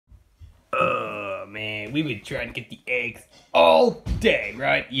Oh, man, we've been trying to get the eggs all day,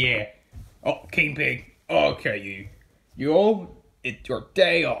 right? Yeah. Oh, King Pig. Okay, it's your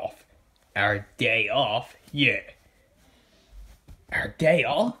day off. Our day off? Yeah. Our day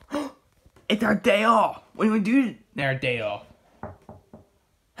off? It's our day off. What do we do on our day off?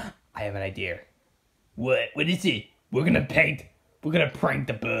 I have an idea. What? What is it? We're gonna paint. We're gonna prank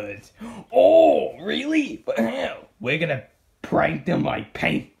the birds. Oh, really? But how? We're gonna prank them by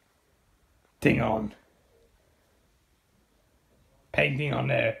painting on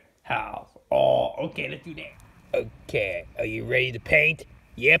their house. Oh, okay, let's do that. Okay, are you ready to paint?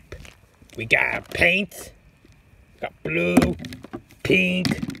 Yep. We got our paints. Got blue, pink,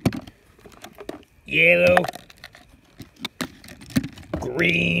 yellow,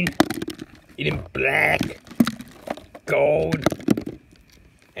 green, even black, gold,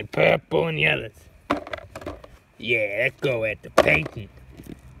 and purple and the others. Yeah, let's go at the painting.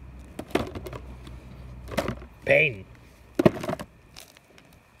 Painting.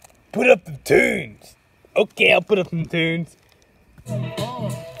 Put up the tunes. Okay, I'll put up some tunes.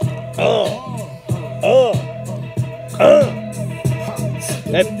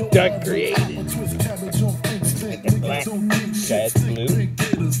 That's dark creative. Black. That's blue.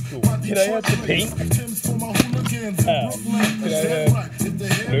 Can I have the pink? Oh. Can I have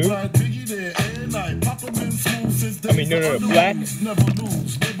blue? I mean, no, black.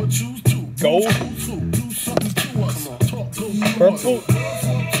 Gold. Purple.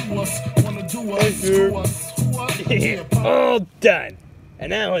 All done. And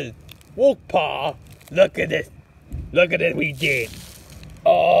now is Wolf Paw. Look at this. Look at it we did.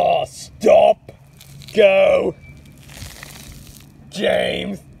 Oh, stop. Go.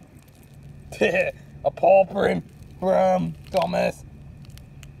 James. A pauper from Thomas.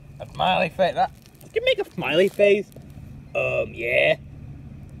 A smiley face. Did you make a smiley face? Yeah.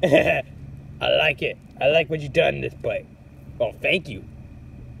 I like it. I like what you done in this play. Oh, thank you.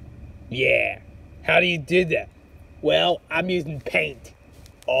 Yeah. How do you do that? Well, I'm using paint.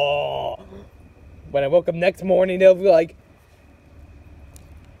 Oh. When I woke up next morning, they'll be like,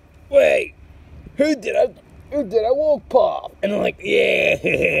 wait, who did I Wolf Paw? And I'm like,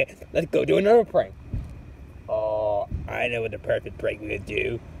 yeah, let's go do another prank. Oh, I know what the perfect prank we could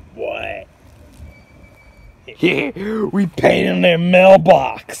do. What? Yeah, we painted on their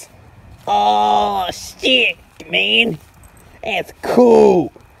mailbox. Oh, shit, man. That's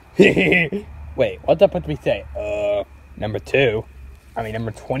cool. Wait, what's that supposed to be say? Number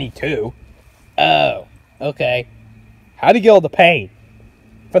 22. Oh, okay. How'd you get all the paint?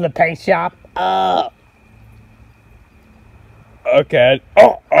 From the paint shop? Oh. Okay.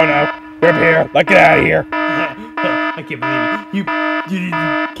 Oh no. We're up here. Let's get out of here. I can't believe it. You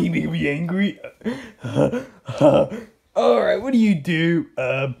didn't make me angry. Alright, what do?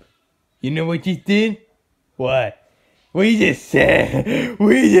 You know what you did? What? We just painted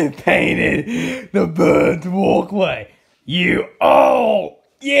the bird's walkway. Yeah!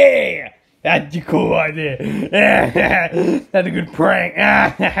 That's a cool idea. That's a good prank.